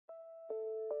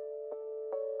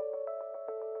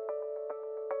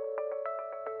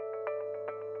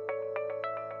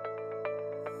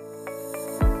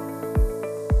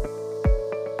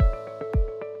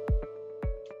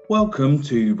Welcome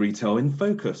to Retail in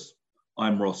Focus.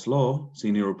 I'm Ross Law,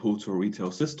 Senior Reporter at Retail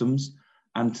Systems,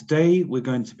 and today we're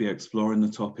going to be exploring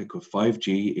the topic of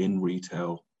 5G in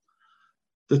retail.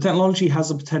 The technology has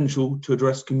the potential to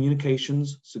address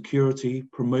communications, security,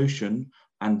 promotion,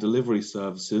 and delivery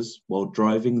services while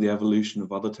driving the evolution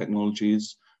of other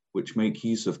technologies which make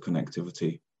use of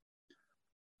connectivity.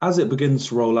 As it begins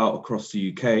to roll out across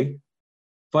the UK,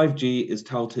 5G is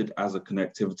touted as a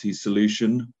connectivity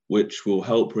solution which will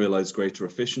help realize greater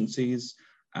efficiencies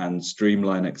and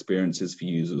streamline experiences for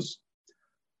users.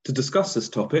 To discuss this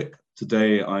topic,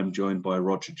 today I'm joined by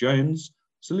Roger Jones,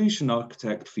 Solution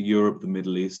Architect for Europe, the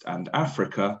Middle East and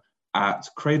Africa at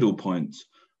Cradlepoint.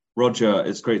 Roger,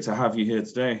 it's great to have you here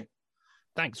today.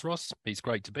 Thanks, Ross. It's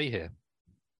great to be here.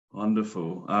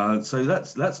 Wonderful. So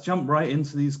let's jump right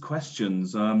into these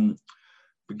questions,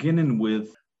 beginning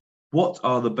with what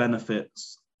are the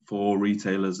benefits for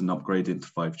retailers in upgrading to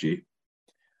 5G?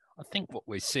 I think what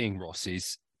we're seeing, Ross,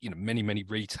 is many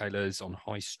retailers on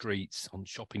high streets, on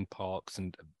shopping parks,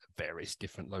 and various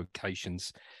different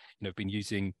locations, have been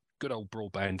using good old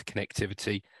broadband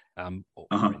connectivity,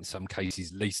 or in some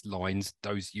cases leased lines.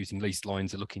 Those using leased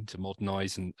lines are looking to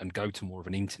modernise and go to more of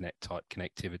an internet type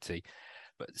connectivity.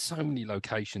 But so many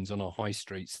locations on our high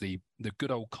streets, the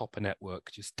good old copper network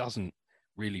just doesn't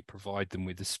really provide them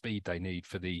with the speed they need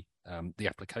for the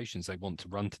applications they want to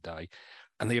run today.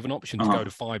 And they have an option to go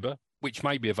to fibre, which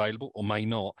may be available or may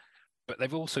not, but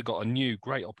they've also got a new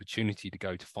great opportunity to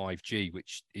go to 5G,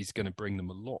 which is going to bring them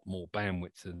a lot more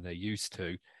bandwidth than they're used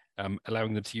to,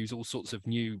 allowing them to use all sorts of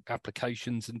new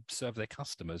applications and serve their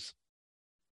customers.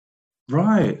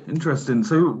 Right, interesting.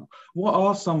 So what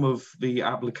are some of the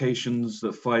applications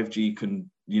that 5G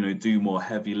can, do more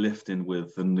heavy lifting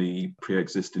with than the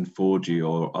pre-existing 4G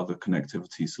or other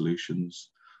connectivity solutions?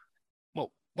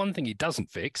 Well, one thing it doesn't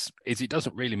fix is it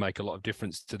doesn't really make a lot of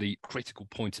difference to the critical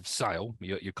point of sale,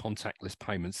 your contactless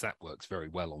payments. That works very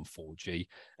well on 4G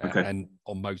and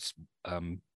on most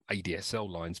ADSL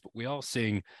lines, but we are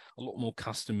seeing a lot more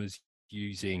customers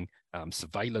using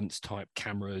surveillance type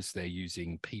cameras. They're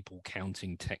using people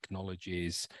counting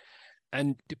technologies,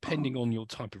 and depending on your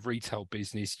type of retail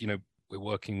business, we're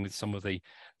working with some of the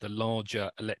larger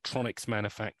electronics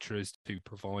manufacturers to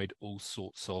provide all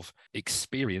sorts of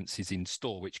experiences in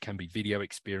store, which can be video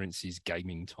experiences,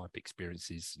 gaming type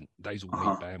experiences. Those will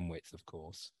need bandwidth, of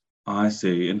course. I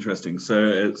see. Interesting.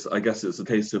 So I guess it's a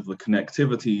case of the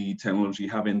connectivity technology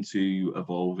having to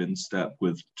evolve in step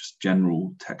with just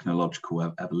general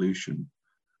technological evolution.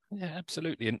 Yeah,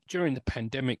 absolutely. And during the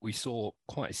pandemic, we saw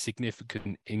quite a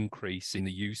significant increase in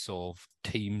the use of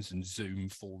Teams and Zoom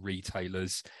for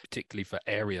retailers, particularly for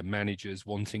area managers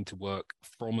wanting to work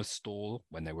from a store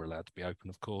when they were allowed to be open,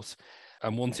 of course,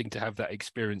 and wanting to have that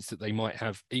experience that they might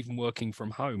have even working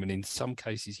from home. And in some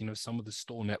cases, some of the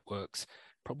store networks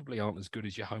probably aren't as good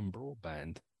as your home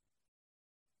broadband.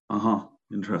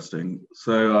 Interesting.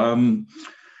 So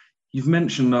you've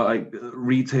mentioned that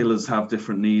retailers have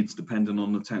different needs depending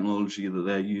on the technology that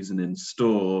they're using in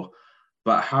store,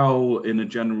 but how, in a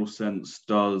general sense,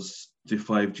 do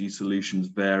 5G solutions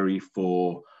vary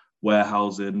for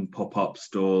warehousing, pop-up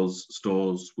stores,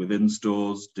 stores within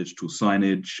stores, digital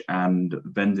signage, and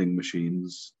vending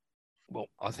machines? Well,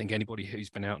 I think anybody who's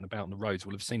been out and about on the roads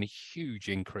will have seen a huge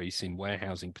increase in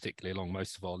warehousing, particularly along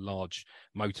most of our large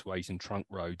motorways and trunk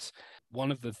roads. One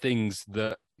of the things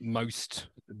that most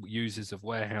users of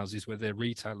warehouses, whether they're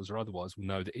retailers or otherwise, will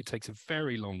know that it takes a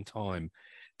very long time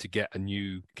to get a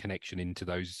new connection into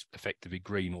those effectively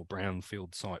green or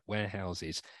brownfield site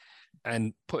warehouses.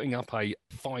 And putting up a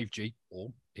 5G, or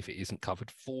if it isn't covered,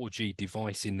 4G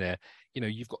device in there,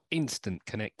 you've got instant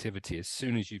connectivity. As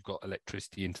soon as you've got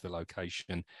electricity into the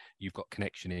location, you've got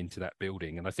connection into that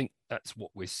building. And I think that's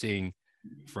what we're seeing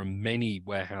from many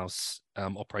warehouse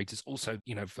operators. Also,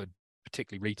 for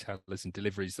particularly retailers and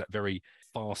deliveries, that very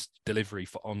fast delivery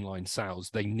for online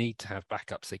sales, they need to have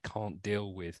backups. They can't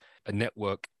deal with a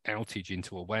network outage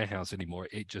into a warehouse anymore.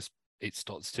 It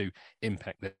starts to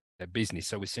impact their business.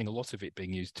 So we're seeing a lot of it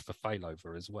being used for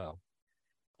failover as well.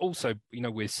 Also,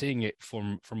 we're seeing it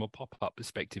from a pop-up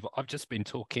perspective. I've just been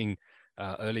talking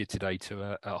earlier today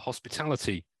to a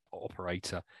hospitality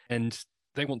operator, and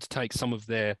they want to take some of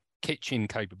their kitchen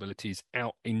capabilities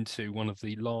out into one of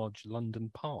the large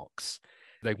London parks.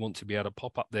 They want to be able to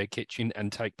pop up their kitchen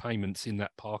and take payments in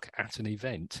that park at an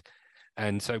event.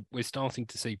 And so we're starting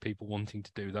to see people wanting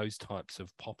to do those types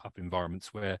of pop-up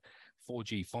environments where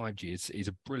 4G, 5G is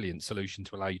a brilliant solution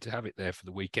to allow you to have it there for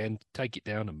the weekend, take it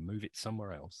down and move it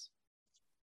somewhere else.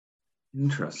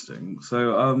 Interesting.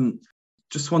 So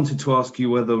just wanted to ask you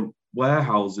whether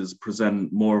warehouses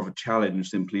present more of a challenge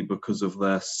simply because of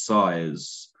their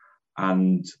size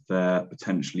and their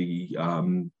potentially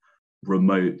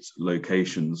remote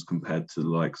locations compared to the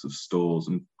likes of stores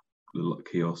and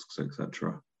kiosks,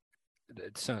 etc.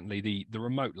 Certainly, the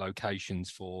remote locations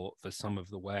for some of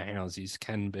the warehouses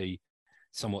can be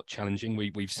somewhat challenging.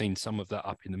 We've seen some of that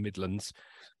up in the Midlands,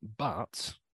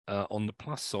 but on the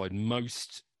plus side,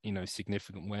 most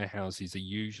significant warehouses are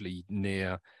usually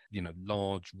near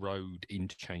large road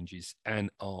interchanges, and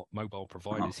our mobile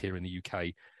providers here in the UK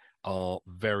are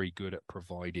very good at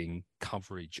providing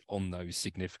coverage on those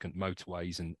significant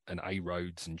motorways and A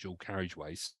roads and dual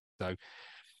carriageways. So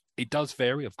it does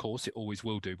vary, of course, it always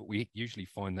will do, but we usually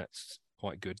find that's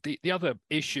quite good. The other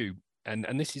issue, and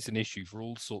this is an issue for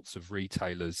all sorts of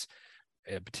retailers,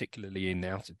 particularly in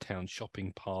out of town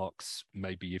shopping parks,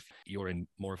 maybe if you're in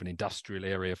more of an industrial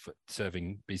area for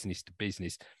serving business to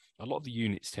business, a lot of the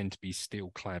units tend to be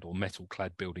steel clad or metal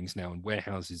clad buildings now, and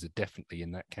warehouses are definitely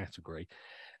in that category.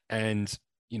 And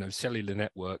cellular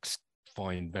networks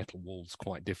find metal walls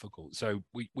quite difficult. So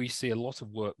we see a lot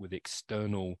of work with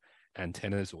external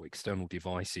antennas or external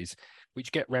devices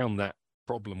which get around that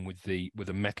problem with the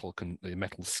metal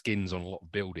skins on a lot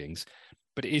of buildings.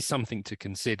 But it is something to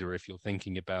consider if you're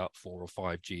thinking about 4 or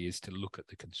 5G, is to look at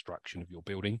the construction of your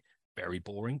building. Very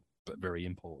boring, but very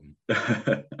important.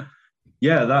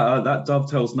 Yeah, that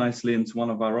dovetails nicely into one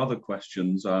of our other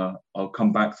questions. I'll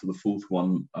come back to the fourth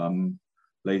one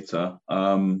later.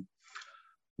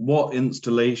 What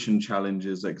installation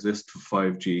challenges exist for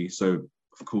 5G? So,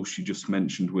 of course, you just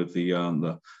mentioned with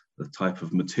the type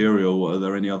of material. Are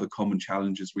there any other common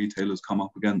challenges retailers come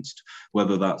up against,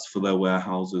 whether that's for their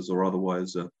warehouses or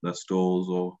otherwise their stores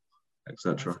or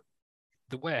etc.?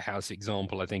 The warehouse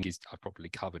example, I think, I've probably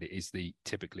covered it, is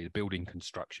typically the building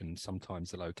construction,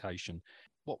 sometimes the location.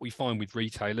 What we find with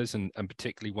retailers, and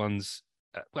particularly ones,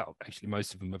 well, actually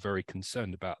most of them are very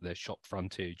concerned about their shop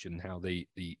frontage and how the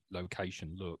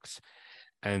location looks.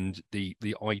 And the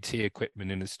IT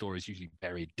equipment in a store is usually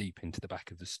buried deep into the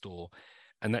back of the store.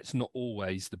 And that's not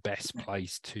always the best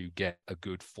place to get a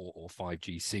good 4 or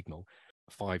 5G signal.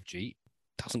 5G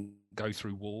doesn't go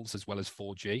through walls as well as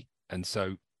 4G. And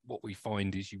so what we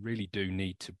find is you really do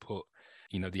need to put,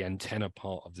 the antenna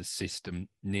part of the system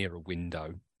near a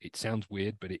window. It sounds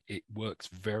weird, but it works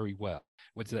very well.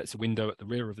 Whether that's a window at the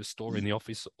rear of the store in the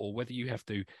office, or whether you have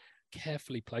to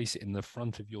carefully place it in the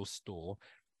front of your store,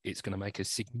 it's going to make a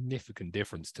significant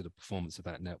difference to the performance of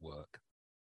that network.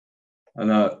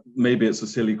 And maybe it's a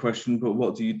silly question, but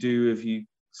what do you do if you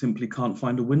simply can't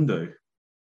find a window?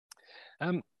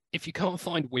 If you can't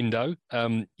find window,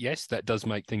 yes, that does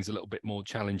make things a little bit more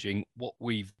challenging. What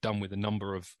we've done with a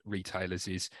number of retailers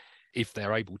is, if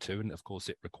they're able to, and of course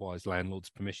it requires landlord's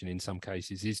permission in some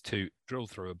cases, is to drill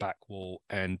through a back wall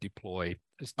and deploy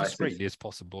as discreetly as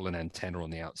possible an antenna on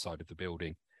the outside of the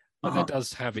building. But that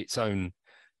does have its own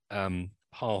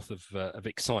path of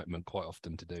excitement quite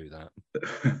often to do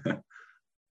that.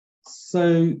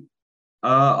 So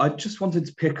I just wanted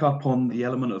to pick up on the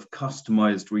element of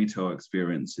customized retail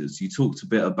experiences. You talked a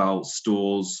bit about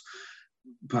stores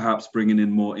perhaps bringing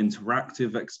in more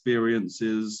interactive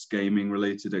experiences, gaming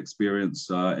related experience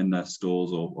in their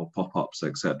stores or pop-ups,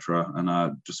 etc. And I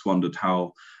just wondered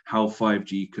how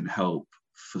 5G can help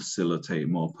facilitate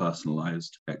more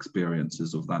personalized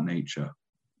experiences of that nature.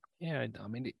 Yeah, I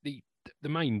mean, the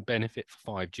main benefit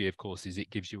for 5G, of course, is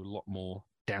it gives you a lot more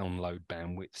download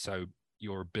bandwidth. So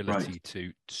your ability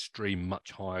to stream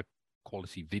much higher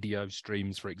quality video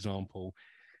streams, for example,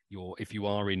 if you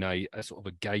are in a sort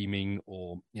of a gaming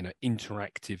or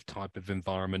interactive type of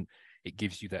environment, it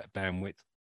gives you that bandwidth.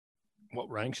 What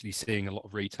we're actually seeing a lot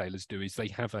of retailers do is they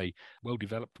have a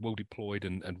well-developed, well-deployed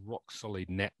and rock-solid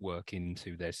network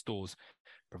into their stores,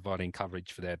 providing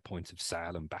coverage for their point of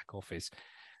sale and back office.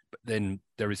 But then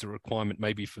there is a requirement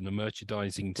maybe from the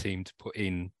merchandising team to put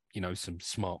in, some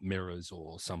smart mirrors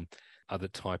or some other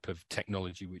type of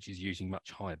technology which is using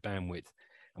much higher bandwidth.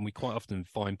 And we quite often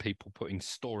find people putting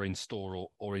store in store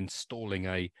or installing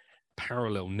a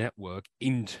parallel network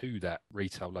into that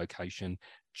retail location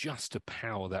just to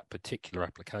power that particular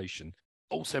application.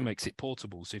 Also makes it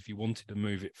portable. So if you wanted to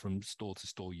move it from store to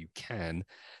store, you can,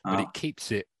 but it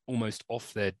keeps it almost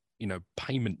off their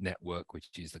payment network, which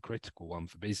is the critical one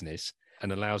for business,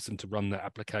 and allows them to run that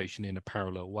application in a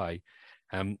parallel way.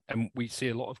 And we see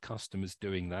a lot of customers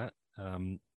doing that,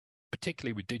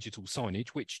 particularly with digital signage,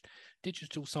 which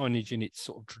digital signage in its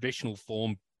sort of traditional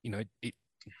form, it,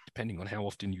 depending on how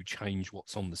often you change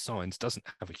what's on the signs, doesn't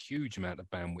have a huge amount of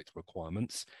bandwidth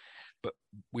requirements. But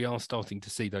we are starting to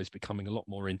see those becoming a lot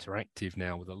more interactive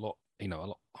now, with a lot a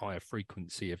lot higher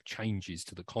frequency of changes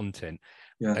to the content,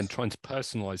 Yes. and trying to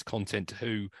personalize content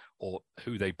to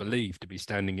who they believe to be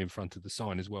standing in front of the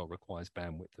sign as well requires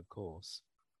bandwidth, of course.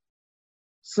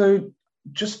 So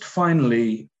just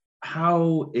finally,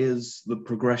 how is the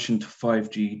progression to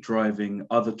 5G driving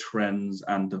other trends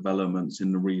and developments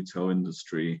in the retail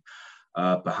industry?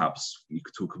 Perhaps you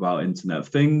could talk about Internet of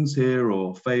Things here,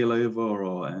 or failover,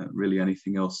 or really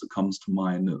anything else that comes to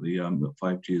mind that that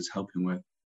 5G is helping with.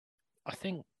 I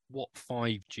think what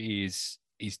 5G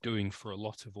is doing for a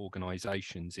lot of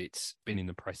organizations, it's been in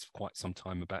the press for quite some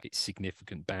time about its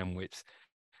significant bandwidth.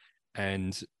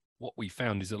 And what we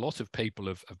found is a lot of people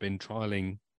have been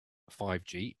trialing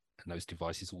 5G, and those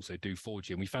devices also do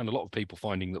 4G. And we found a lot of people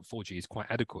finding that 4G is quite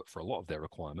adequate for a lot of their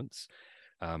requirements.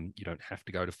 You don't have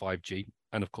to go to 5G.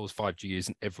 And of course, 5G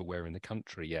isn't everywhere in the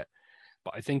country yet.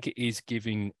 But I think it is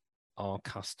giving our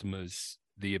customers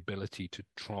the ability to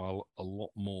trial a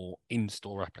lot more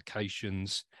in-store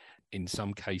applications. In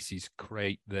some cases,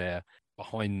 create their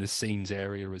behind-the-scenes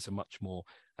area as a much more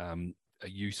a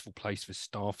useful place for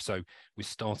staff. So we're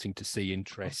starting to see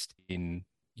interest in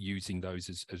using those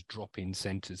as drop-in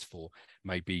centers for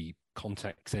maybe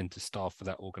contact center staff for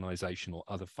that organization or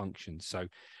other functions. So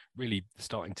really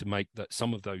starting to make that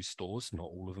some of those stores, not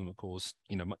all of them, of course,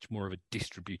 much more of a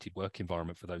distributed work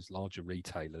environment for those larger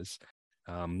retailers.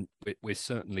 We're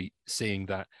certainly seeing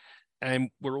that. And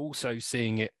we're also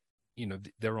seeing it,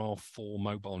 there are 4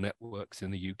 mobile networks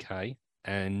in the UK,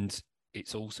 and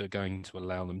it's also going to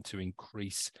allow them to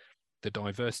increase the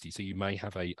diversity. So you may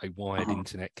have a wired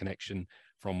internet connection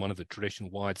from one of the traditional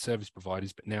wired service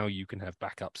providers, but now you can have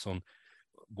backups on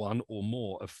 1 or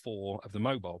more of 4 of the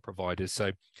mobile providers.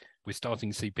 So we're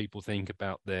starting to see people think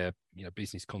about their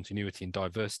business continuity and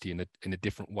diversity in a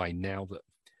different way now that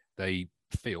they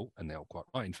feel, and they're quite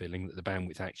right in feeling, that the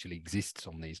bandwidth actually exists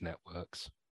on these networks.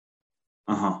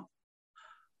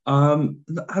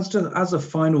 As a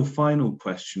final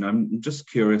question, I'm just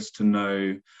curious to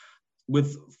know,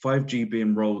 with 5G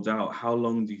being rolled out, how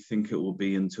long do you think it will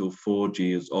be until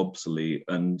 4G is obsolete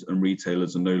and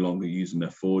retailers are no longer using their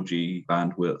 4G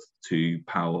bandwidth to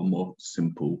power more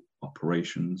simple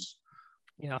operations?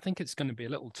 Yeah, I think it's going to be a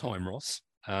little time, Ross.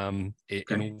 In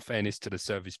all fairness to the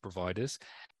service providers,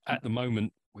 at the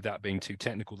moment, without being too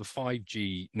technical, the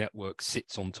 5G network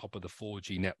sits on top of the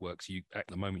 4G networks. At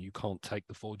the moment, you can't take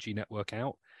the 4G network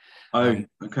out.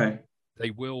 Okay. They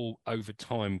will, over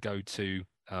time, go to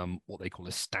what they call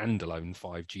a standalone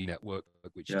 5G network,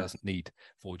 which doesn't need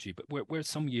 4G, but we're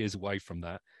some years away from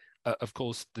that. Of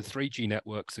course, the 3G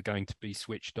networks are going to be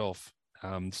switched off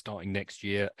starting next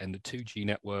year, and the 2G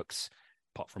networks,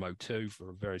 apart from O2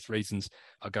 for various reasons,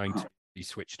 are going to be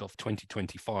switched off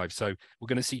 2025. So we're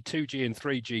going to see 2G and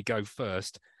 3G go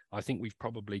first. I think we've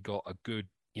probably got a good,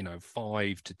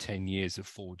 5 to 10 years of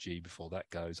 4G before that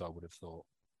goes, I would have thought.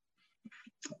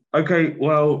 Okay,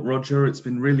 well, Roger, it's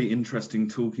been really interesting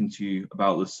talking to you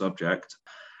about this subject.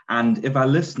 And if our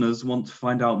listeners want to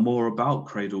find out more about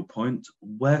Cradlepoint,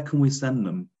 where can we send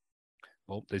them?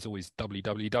 Well, there's always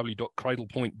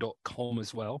www.cradlepoint.com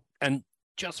as well. And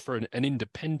just for an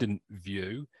independent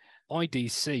view,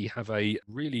 IDC have a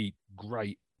really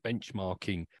great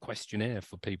benchmarking questionnaire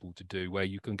for people to do, where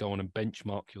you can go on and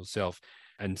benchmark yourself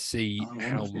and see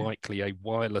how likely a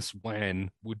wireless WAN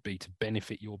would be to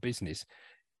benefit your business.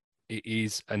 It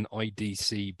is an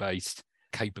IDC-based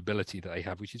capability that they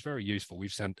have, which is very useful.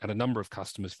 We've had a number of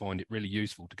customers find it really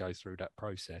useful to go through that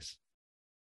process.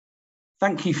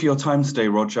 Thank you for your time today,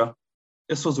 Roger.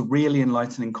 This was a really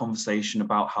enlightening conversation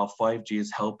about how 5G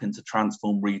is helping to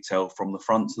transform retail from the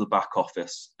front to the back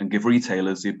office and give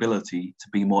retailers the ability to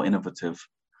be more innovative.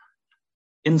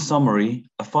 In summary,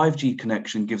 a 5G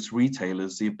connection gives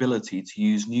retailers the ability to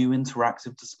use new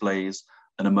interactive displays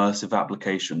and immersive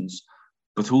applications,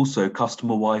 but also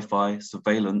customer Wi-Fi,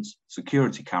 surveillance,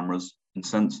 security cameras, and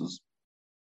sensors.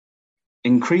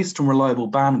 Increased and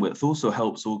reliable bandwidth also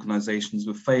helps organizations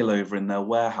with failover in their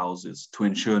warehouses to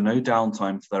ensure no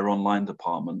downtime for their online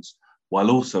departments, while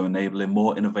also enabling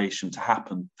more innovation to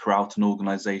happen throughout an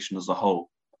organization as a whole.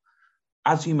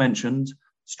 As you mentioned,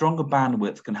 stronger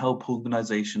bandwidth can help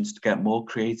organizations to get more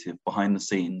creative behind the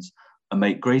scenes and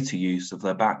make greater use of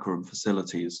their backroom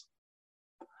facilities.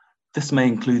 This may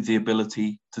include the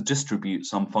ability to distribute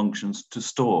some functions to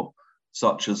store,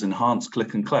 such as enhanced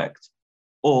click and collect,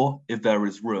 or, if there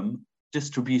is room,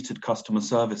 distributed customer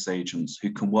service agents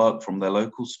who can work from their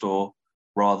local store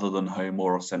rather than home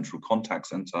or a central contact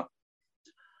center.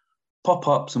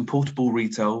 Pop-ups and portable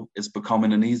retail is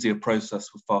becoming an easier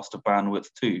process with faster bandwidth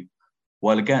too,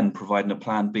 while again providing a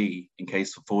plan B in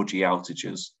case of 4G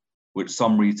outages. which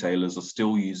some retailers are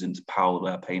still using to power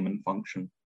their payment function.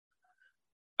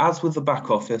 As with the back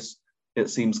office, it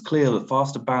seems clear that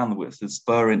faster bandwidth is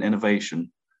spurring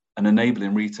innovation and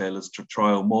enabling retailers to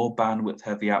trial more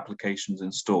bandwidth-heavy applications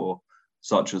in store,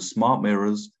 such as smart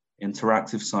mirrors,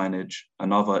 interactive signage,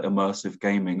 and other immersive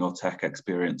gaming or tech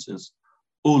experiences,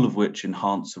 all of which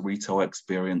enhance the retail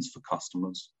experience for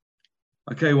customers.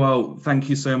 Okay, well, thank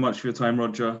you so much for your time,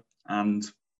 Roger, and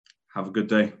have a good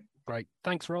day. Great.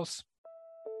 Thanks, Ross.